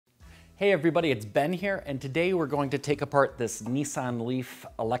Hey everybody, it's Ben here, and today we're going to take apart this Nissan Leaf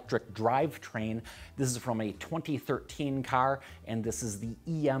electric drivetrain. This is from a 2013 car, and this is the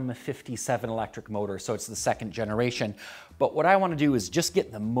EM57 electric motor, so it's the second generation. But what I want to do is just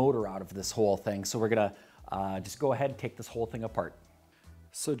get the motor out of this whole thing, so we're gonna just go ahead and take this whole thing apart.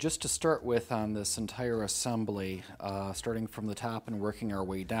 So just to start with on this entire assembly, starting from the top and working our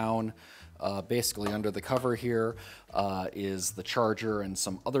way down, basically under the cover here is the charger and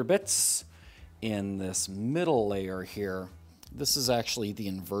some other bits. In this middle layer here, this is actually the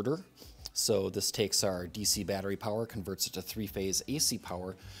inverter. So this takes our DC battery power, converts it to three-phase AC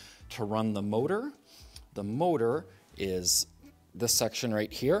power to run the motor. The motor is this section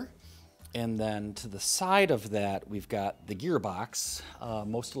right here. And then to the side of that, we've got the gearbox.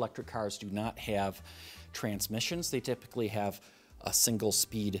 Most electric cars do not have transmissions. They typically have a single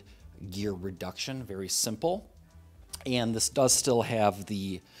speed gear reduction, very simple. And this does still have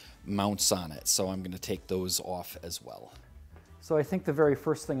the mounts on it, so I'm going to take those off as well. So I think the very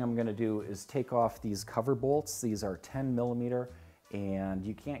first thing I'm going to do is take off these cover bolts. These are 10 millimeter, and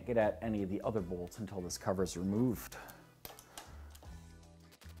you can't get at any of the other bolts until this cover is removed.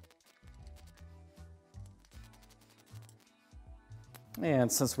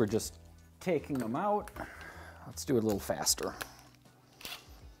 And since we're just taking them out, let's do it a little faster.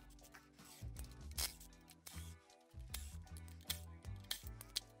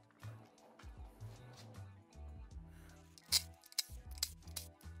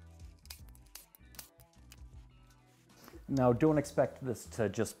 Now, don't expect this to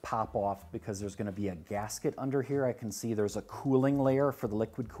just pop off because there's going to be a gasket under here. I can see there's a cooling layer for the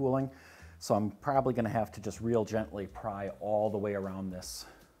liquid cooling. So I'm probably going to have to just real gently pry all the way around this.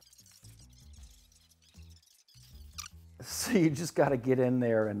 So you just got to get in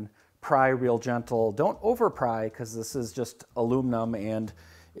there and pry real gentle. Don't over pry because this is just aluminum, and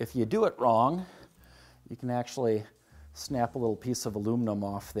if you do it wrong, you can actually snap a little piece of aluminum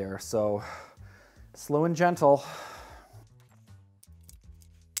off there. So slow and gentle.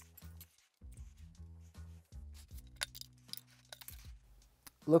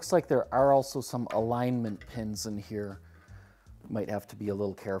 Looks like there are also some alignment pins in here. Might have to be a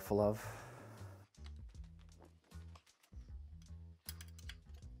little careful of.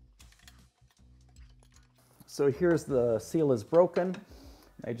 So here's the seal is broken.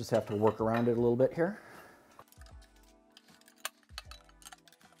 I just have to work around it a little bit here.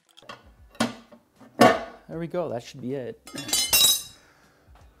 There we go, that should be it.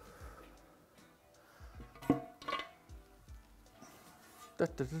 Da,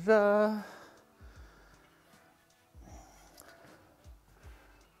 da, da, da.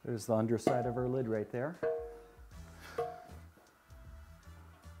 There's the underside of our lid right there.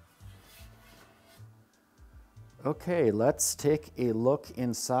 Okay, let's take a look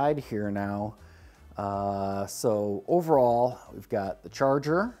inside here now. So overall, we've got the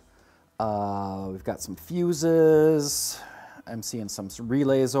charger, we've got some fuses, I'm seeing some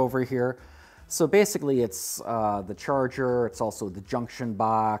relays over here. So basically it's the charger, it's also the junction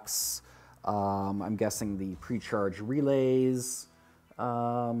box, I'm guessing the pre-charge relays.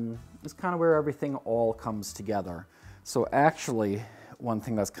 It's kind of where everything all comes together. So actually, one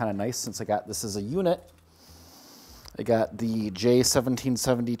thing that's kind of nice, since I got this as a unit, I got the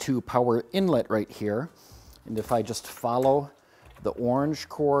J1772 power inlet right here. And if I just follow the orange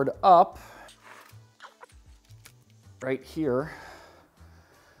cord up, right here,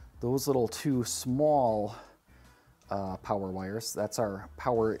 those little two small power wires, that's our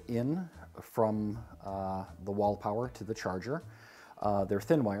power in from the wall power to the charger. They're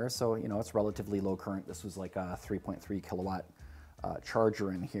thin wires, so you know it's relatively low current. This was like a 3.3 kilowatt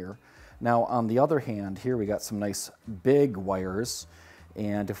charger in here. Now on the other hand, here we got some nice big wires,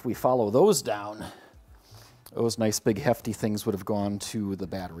 and if we follow those down, those nice big hefty things would have gone to the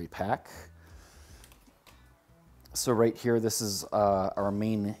battery pack. So right here, this is our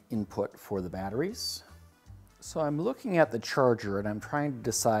main input for the batteries. So I'm looking at the charger and I'm trying to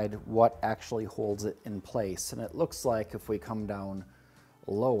decide what actually holds it in place. And it looks like if we come down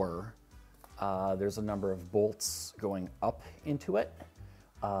lower, there's a number of bolts going up into it.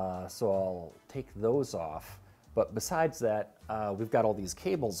 So I'll take those off. But besides that, we've got all these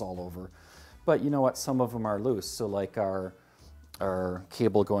cables all over. But you know what, some of them are loose. So like our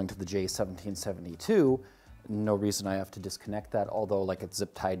cable going to the J1772, no reason I have to disconnect that, although like it's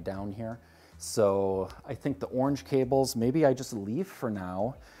zip tied down here. So I think the orange cables, maybe I just leave for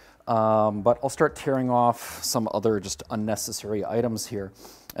now, but I'll start tearing off some other just unnecessary items here.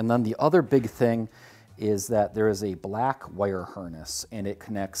 And then the other big thing is that there is a black wire harness, and it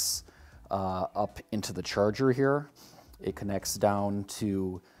connects up into the charger here. It connects down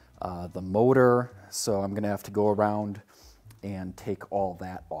to the motor. So I'm gonna have to go around and take all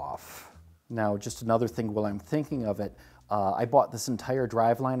that off. Now, just another thing while I'm thinking of it, I bought this entire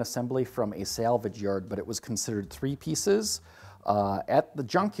driveline assembly from a salvage yard, but it was considered 3 pieces. At the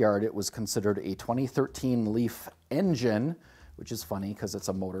junkyard, it was considered a 2013 Leaf engine, which is funny because it's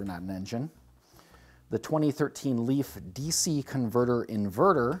a motor, not an engine. The 2013 Leaf DC converter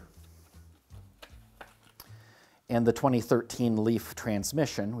inverter, and the 2013 Leaf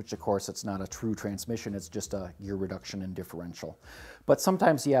transmission, which of course it's not a true transmission, it's just a gear reduction and differential. But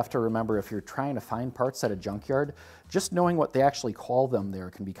sometimes you have to remember, if you're trying to find parts at a junkyard, just knowing what they actually call them there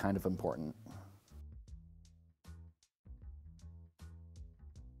can be kind of important.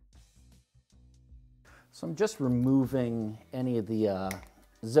 So I'm just removing any of the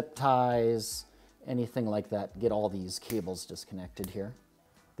zip ties, anything like that, get all these cables disconnected here.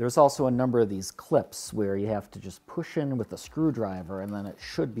 There's also a number of these clips where you have to just push in with a screwdriver and then it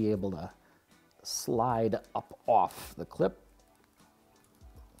should be able to slide up off the clip,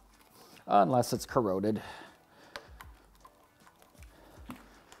 unless it's corroded.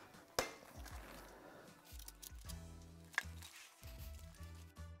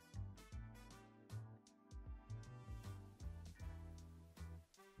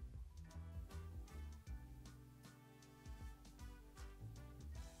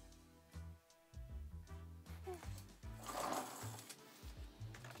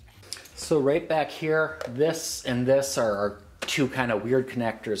 So right back here, this and this are 2 kind of weird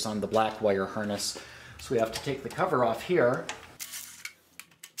connectors on the black wire harness. So we have to take the cover off here.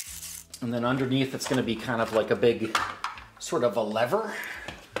 And then underneath it's going to be kind of like a big sort of a lever.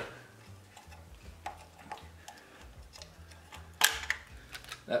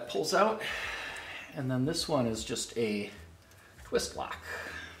 That pulls out. And then this one is just a twist lock.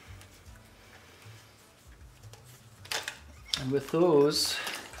 And with those,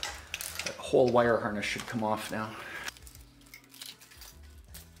 that whole wire harness should come off now.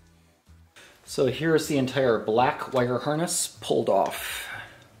 So here's the entire black wire harness pulled off.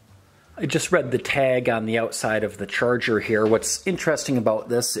 I just read the tag on the outside of the charger here. What's interesting about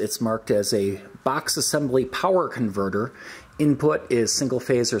this, it's marked as a box assembly power converter. Input is single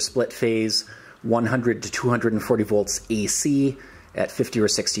phase or split phase, 100 to 240 volts AC at 50 or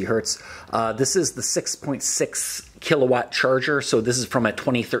 60 hertz. This is the 6.6 kilowatt charger, so this is from a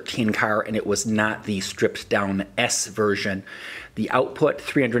 2013 car and it was not the stripped down S version. The output,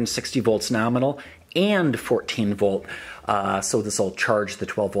 360 volts nominal and 14 volt, so this will charge the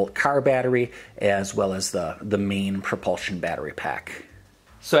 12 volt car battery as well as the main propulsion battery pack.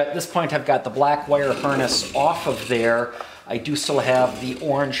 So at this point I've got the black wire harness off of there. I do still have the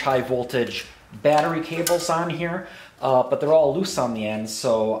orange high voltage battery cables on here, but they're all loose on the end,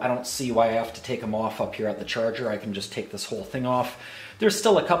 so I don't see why I have to take them off up here at the charger. I can just take this whole thing off. There's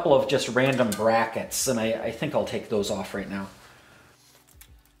still a couple of just random brackets, and I think I'll take those off right now.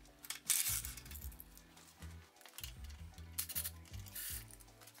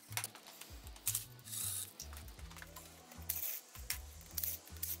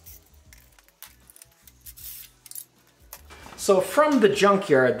 So from the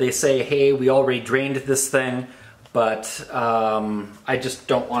junkyard, they say, hey, we already drained this thing, but I just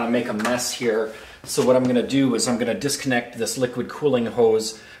don't want to make a mess here. So what I'm going to do is I'm going to disconnect this liquid cooling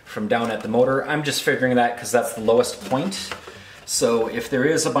hose from down at the motor. I'm just figuring that because that's the lowest point. So if there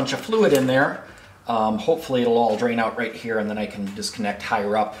is a bunch of fluid in there, hopefully it'll all drain out right here, and then I can disconnect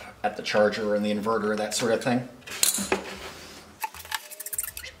higher up at the charger and the inverter, that sort of thing.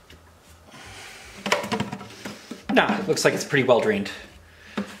 Nah, it looks like it's pretty well drained.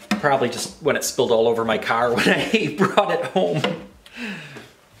 Probably just when it spilled all over my car when I brought it home.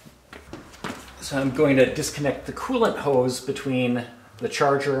 So I'm going to disconnect the coolant hose between the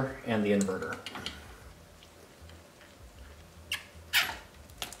charger and the inverter.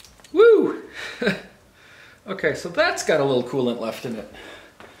 Woo! Okay, so that's got a little coolant left in it.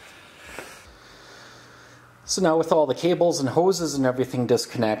 So now with all the cables and hoses and everything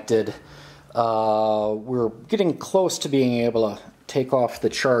disconnected, we're getting close to being able to take off the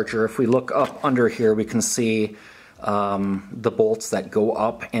charger. If we look up under here, we can see the bolts that go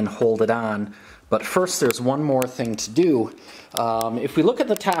up and hold it on. But first, there's one more thing to do. If we look at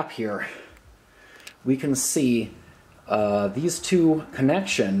the top here, we can see these 2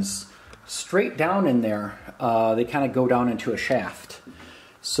 connections straight down in there. They kind of go down into a shaft.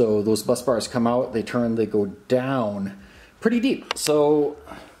 So those bus bars come out, they turn, they go down pretty deep. So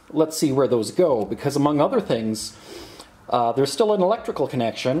let's see where those go, because among other things, there's still an electrical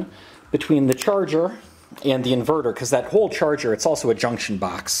connection between the charger and the inverter, because that whole charger, it's also a junction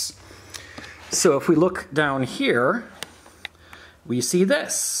box. So if we look down here, we see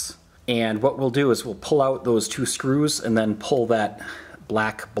this. And what we'll do is we'll pull out those two screws and then pull that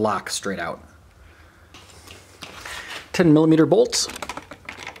black block straight out. 10mm bolts.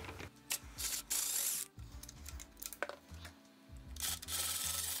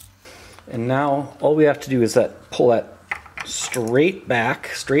 And now all we have to do is pull that straight back,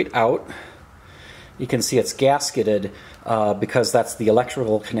 straight out. You can see it's gasketed because that's the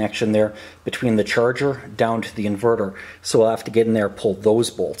electrical connection there between the charger down to the inverter. So we'll have to get in there and pull those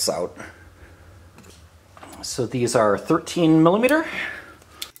bolts out. So these are 13mm.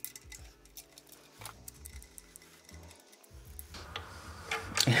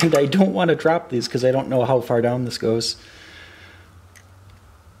 And I don't want to drop these because I don't know how far down this goes.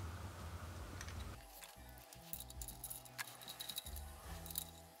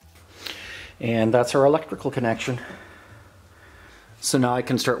 And that's our electrical connection. So now I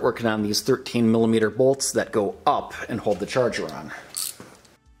can start working on these 13mm bolts that go up and hold the charger on.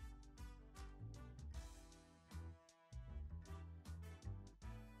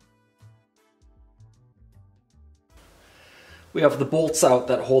 We have the bolts out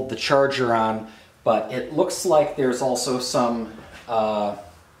that hold the charger on, but it looks like there's also some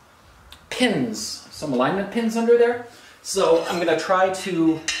pins, some alignment pins under there. So I'm going to try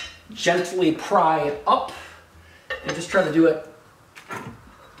to gently pry it up and just try to do it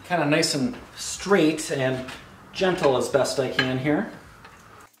kind of nice and straight and gentle as best I can here.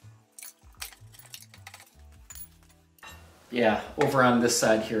 Yeah, over on this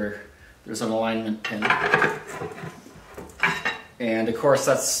side here, there's an alignment pin. And of course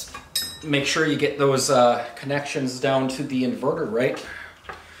that's, make sure you get those connections down to the inverter, right?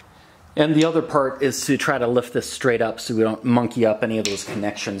 And the other part is to try to lift this straight up so we don't monkey up any of those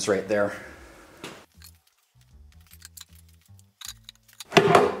connections right there.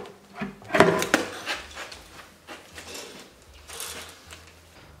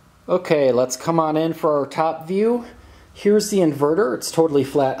 Okay, let's come on in for our top view. Here's the inverter. It's totally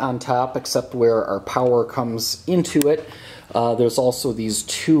flat on top except where our power comes into it. There's also these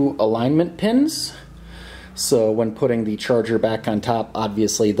two alignment pins. So when putting the charger back on top,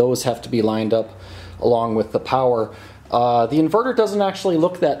 obviously those have to be lined up along with the power. The inverter doesn't actually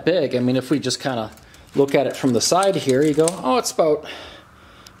look that big. I mean, if we just kind of look at it from the side here, you go, oh, it's about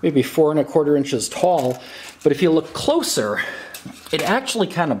maybe 4 1/4 inches tall. But if you look closer, it actually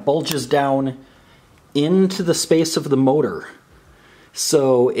kind of bulges down into the space of the motor.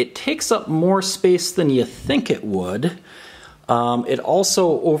 So it takes up more space than you think it would. It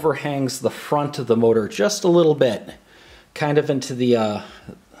also overhangs the front of the motor just a little bit, kind of into the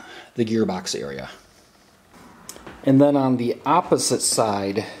gearbox area. And then on the opposite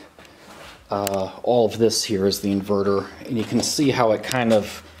side, all of this here is the inverter, and you can see how it kind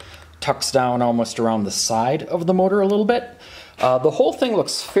of tucks down almost around the side of the motor a little bit. The whole thing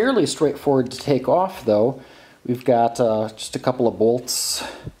looks fairly straightforward to take off though. We've got just a couple of bolts,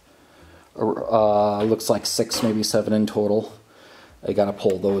 looks like 6, maybe 7 in total. I gotta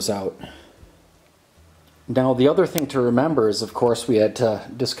pull those out. Now the other thing to remember is, of course, we had to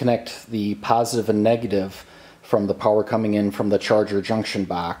disconnect the positive and negative from the power coming in from the charger junction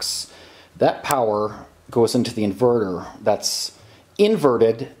box. That power goes into the inverter that's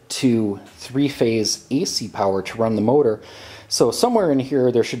inverted to 3-phase AC power to run the motor. So somewhere in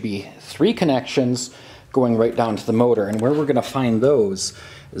here there should be 3 connections going right down to the motor, and where we're going to find those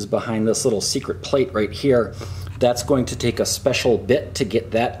is behind this little secret plate right here. That's going to take a special bit to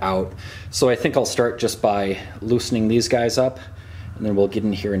get that out. So I think I'll start just by loosening these guys up, and then we'll get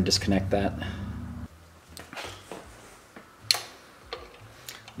in here and disconnect that.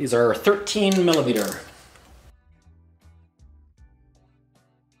 These are 13mm.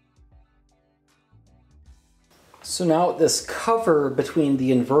 So now this cover between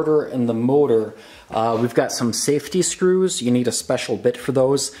the inverter and the motor, we've got some safety screws. You need a special bit for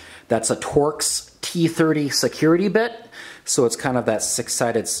those. That's a Torx T30 security bit. So it's kind of that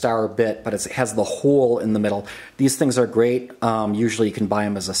 6-sided star bit, but it has the hole in the middle. These things are great. Usually you can buy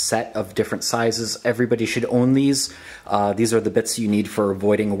them as a set of different sizes. Everybody should own these. These are the bits you need for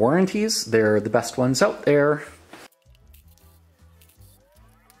avoiding warranties. They're the best ones out there.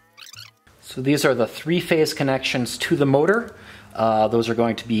 So these are the 3-phase connections to the motor. Those are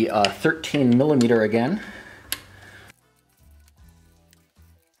going to be 13mm again.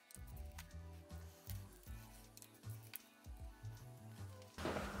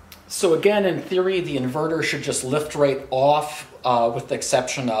 So again, in theory, the inverter should just lift right off with the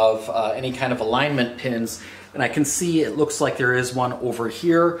exception of any kind of alignment pins. And I can see it looks like there is one over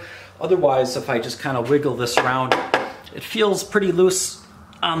here. Otherwise, if I just kind of wiggle this around, it feels pretty loose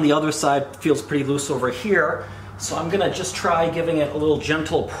on the other side, feels pretty loose over here. So I'm gonna just try giving it a little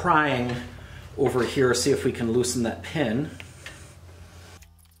gentle prying over here, see if we can loosen that pin.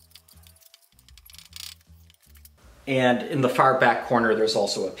 And in the far back corner, there's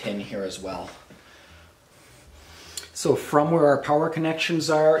also a pin here as well. So from where our power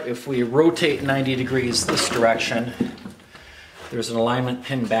connections are, if we rotate 90 degrees this direction, there's an alignment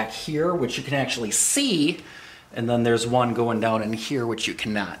pin back here, which you can actually see, and then there's one going down in here, which you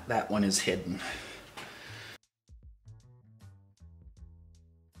cannot. That one is hidden.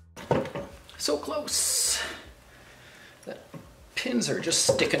 So close. The pins are just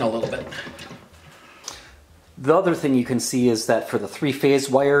sticking a little bit. The other thing you can see is that for the three-phase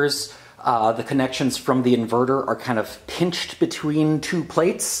wires, the connections from the inverter are kind of pinched between two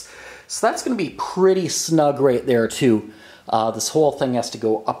plates. So that's going to be pretty snug right there too. This whole thing has to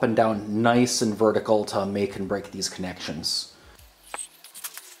go up and down nice and vertical to make and break these connections.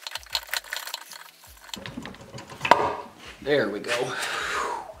 There we go.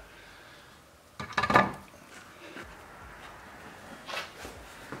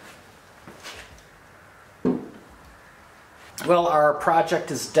 Well, our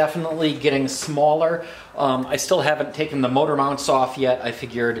project is definitely getting smaller. I still haven't taken the motor mounts off yet. I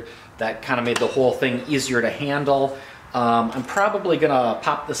figured that kind of made the whole thing easier to handle. I'm probably gonna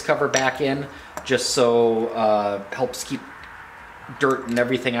pop this cover back in just so helps keep dirt and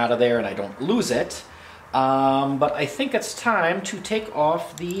everything out of there and I don't lose it. But I think it's time to take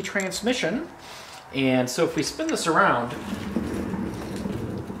off the transmission. And so if we spin this around,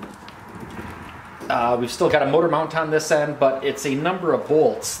 we've still got a motor mount on this end, but it's a number of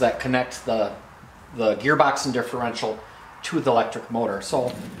bolts that connect the gearbox and differential to the electric motor. So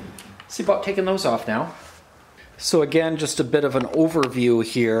let's see about taking those off now. So again, just a bit of an overview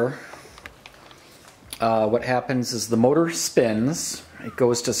here. What happens is the motor spins, it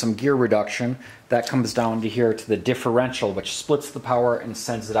goes to some gear reduction, that comes down to here to the differential, which splits the power and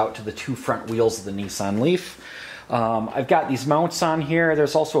sends it out to the two front wheels of the Nissan Leaf. I've got these mounts on here.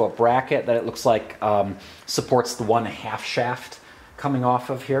 There's also a bracket that it looks like supports the 1/2 shaft coming off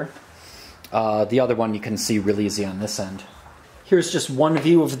of here. The other one you can see really easy on this end. Here's just one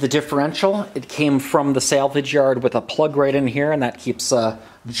view of the differential. It came from the salvage yard with a plug right in here, and that keeps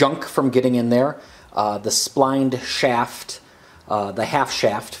junk from getting in there. The splined shaft, the half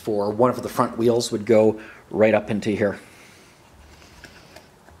shaft for one of the front wheels would go right up into here.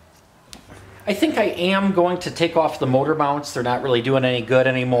 I think I am going to take off the motor mounts. They're not really doing any good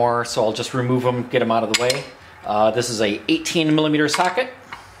anymore, so I'll just remove them, get them out of the way. This is a 18mm socket.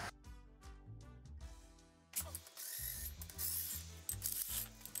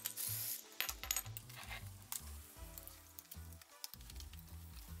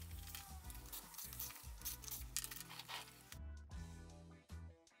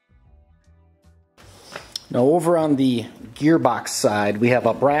 Now over on the gearbox side, we have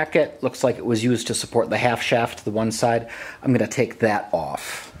a bracket. Looks like it was used to support the half shaft to the one side. I'm going to take that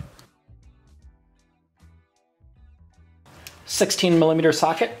off. 16mm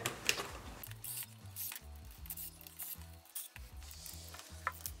socket.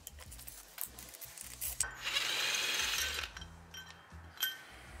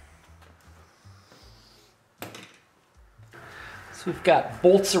 So we've got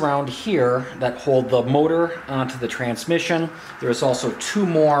bolts around here that hold the motor onto the transmission. There's also two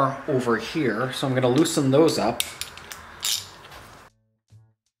more over here, so I'm going to loosen those up.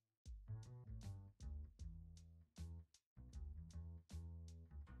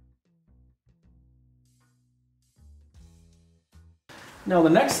 Now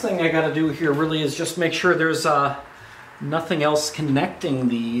the next thing I got to do here really is just make sure there's nothing else connecting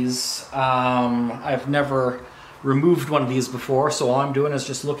these. I've never removed one of these before, so all I'm doing is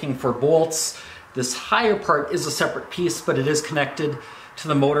just looking for bolts. This higher part is a separate piece, but it is connected to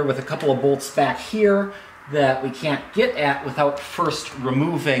the motor with a couple of bolts back here that we can't get at without first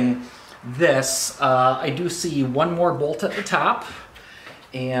removing this. I do see one more bolt at the top,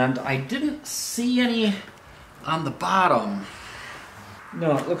 and I didn't see any on the bottom.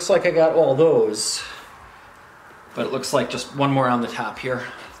 No, it looks like I got all those, but it looks like just one more on the top here.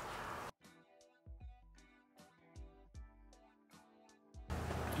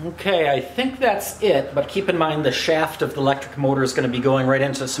 Okay, I think that's it, but keep in mind the shaft of the electric motor is going to be going right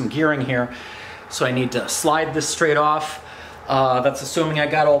into some gearing here, so I need to slide this straight off. That's assuming I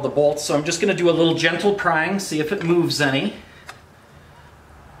got all the bolts, so I'm just going to do a little gentle prying, see if it moves any.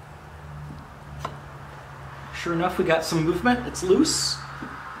 Sure enough, we got some movement. It's loose,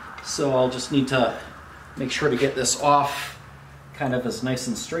 so I'll just need to make sure to get this off kind of as nice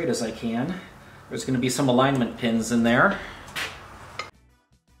and straight as I can. There's going to be some alignment pins in there.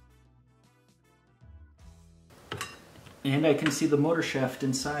 And I can see the motor shaft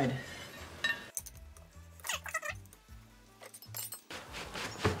inside.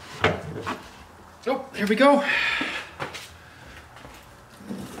 Oh, here we go.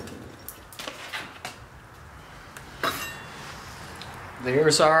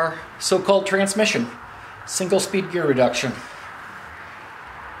 There's our so-called transmission. Single-speed gear reduction.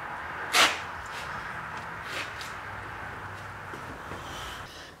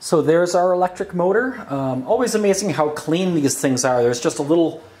 So there's our electric motor. Always amazing how clean these things are. There's just a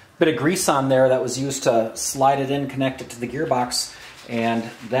little bit of grease on there that was used to slide it in, connect it to the gearbox. And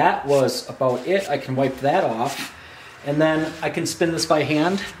that was about it. I can wipe that off. And then I can spin this by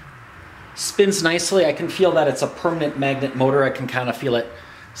hand. Spins nicely. I can feel that it's a permanent magnet motor. I can kind of feel it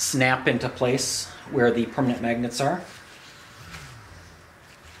snap into place where the permanent magnets are.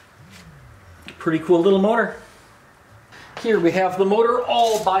 Pretty cool little motor. Here we have the motor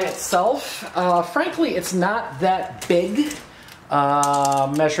all by itself. Frankly, it's not that big.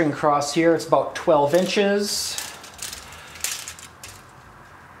 Measuring across here, it's about 12 inches.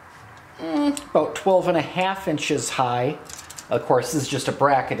 About 12 and a half inches high. Of course, this is just a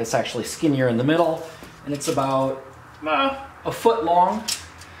bracket. It's actually skinnier in the middle. And it's about a foot long.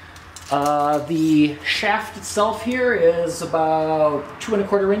 The shaft itself here is about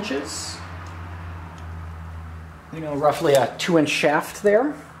 2¼ inches. You know, roughly a 2-inch shaft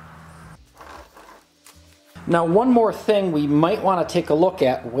there. Now, one more thing we might want to take a look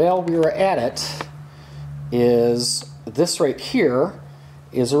at while we were at it is this right here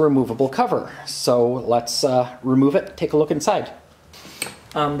is a removable cover. So let's remove it, take a look inside.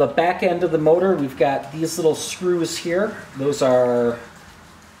 On the back end of the motor, we've got these little screws here. Those are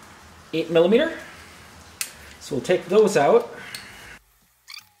 8mm. So we'll take those out.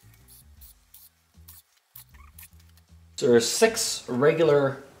 So there are 6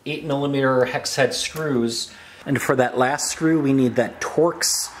 regular 8mm hex head screws. And for that last screw, we need that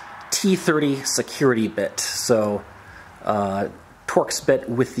Torx T30 security bit. So Torx bit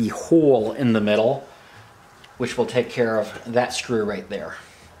with the hole in the middle, which will take care of that screw right there.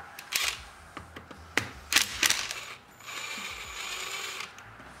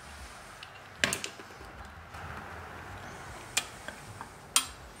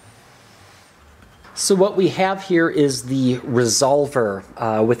 So what we have here is the resolver.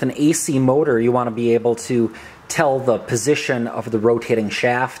 With an AC motor, you want to be able to tell the position of the rotating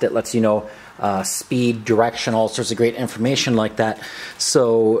shaft. It lets you know speed, direction, all sorts of great information like that.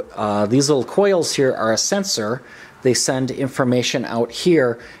 So these little coils here are a sensor. They send information out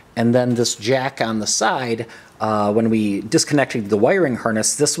here, and then this jack on the side, when we disconnected the wiring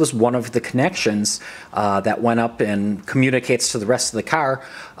harness, this was one of the connections that went up and communicates to the rest of the car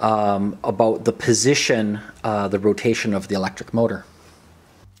about the position, the rotation of the electric motor.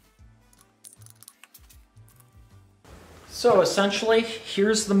 So essentially,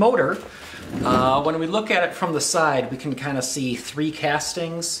 here's the motor. When we look at it from the side, we can kind of see 3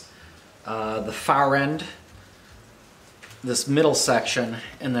 castings, the far end, this middle section,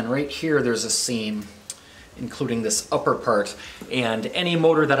 and then right here there's a seam, including this upper part. And any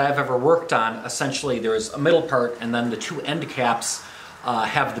motor that I've ever worked on, essentially there's a middle part, and then the 2 end caps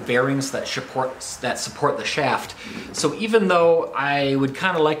have the bearings that support the shaft. So even though I would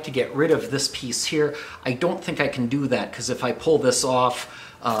kind of like to get rid of this piece here, I don't think I can do that, because if I pull this off,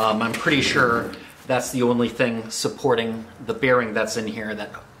 I'm pretty sure that's the only thing supporting the bearing that's in here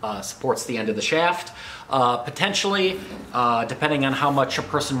that supports the end of the shaft. Potentially, depending on how much a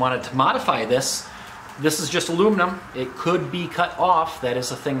person wanted to modify this, this is just aluminum. It could be cut off. That is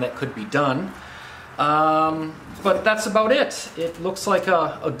a thing that could be done. But that's about it. It looks like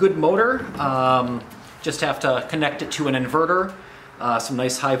a good motor. Just have to connect it to an inverter, some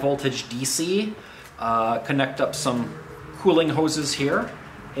nice high voltage DC, connect up some cooling hoses here,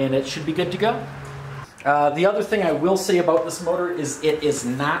 and it should be good to go. The other thing I will say about this motor is it is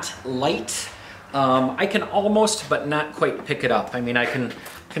not light. I can almost, but not quite pick it up. I mean, I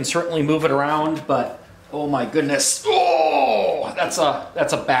can certainly move it around, but oh my goodness, oh, that's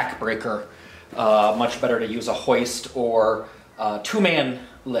a backbreaker. Much better to use a hoist or a 2-man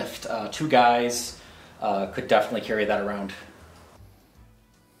lift. 2 guys could definitely carry that around.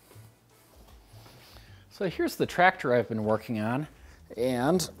 So here's the tractor I've been working on,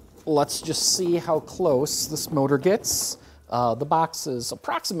 and let's just see how close this motor gets. The box is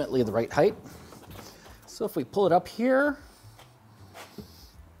approximately the right height. So if we pull it up here,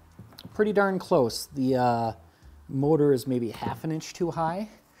 pretty darn close. The motor is maybe ½ an inch too high.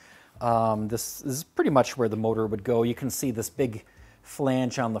 This is pretty much where the motor would go. You can see this big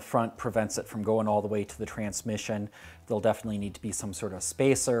flange on the front prevents it from going all the way to the transmission. There'll definitely need to be some sort of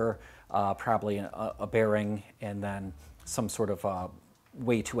spacer, probably a bearing, and then some sort of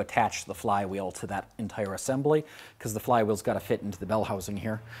way to attach the flywheel to that entire assembly, because the flywheel's got to fit into the bell housing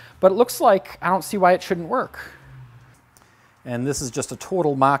here. But it looks like I don't see why it shouldn't work. And this is just a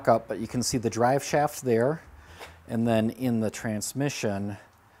total mock-up, but you can see the drive shaft there, and then in the transmission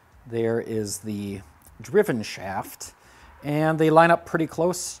there is the driven shaft, and they line up pretty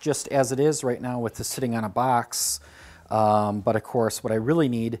close just as it is right now with this sitting on a box. But of course what I really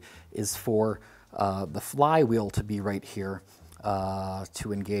need is for the flywheel to be right here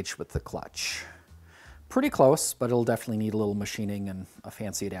to engage with the clutch. Pretty close, but it'll definitely need a little machining and a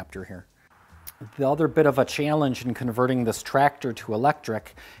fancy adapter here. The other bit of a challenge in converting this tractor to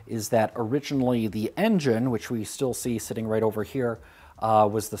electric is that originally the engine, which we still see sitting right over here,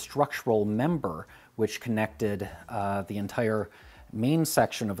 was the structural member which connected the entire main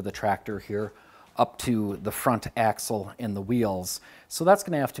section of the tractor here up to the front axle and the wheels. So that's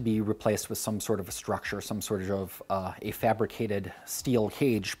going to have to be replaced with some sort of a structure, some sort of a fabricated steel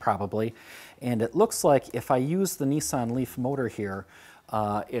cage probably. And it looks like if I use the Nissan Leaf motor here,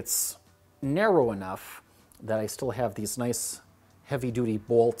 it's narrow enough that I still have these nice heavy-duty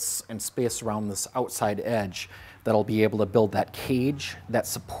bolts and space around this outside edge that'll be able to build that cage, that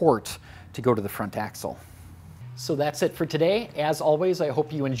support to go to the front axle. So that's it for today. As always, I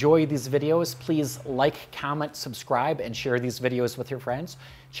hope you enjoy these videos. Please like, comment, subscribe, and share these videos with your friends.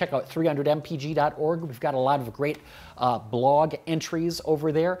 Check out 300mpg.org. We've got a lot of great blog entries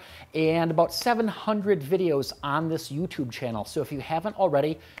over there and about 700 videos on this YouTube channel. So if you haven't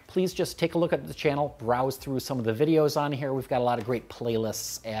already, please just take a look at the channel, browse through some of the videos on here. We've got a lot of great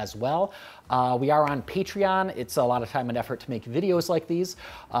playlists as well. We are on Patreon. It's a lot of time and effort to make videos like these.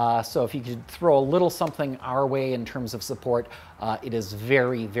 So if you could throw a little something our way in terms of support, it is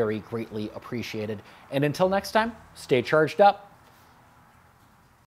very, very greatly appreciated. And until next time, stay charged up.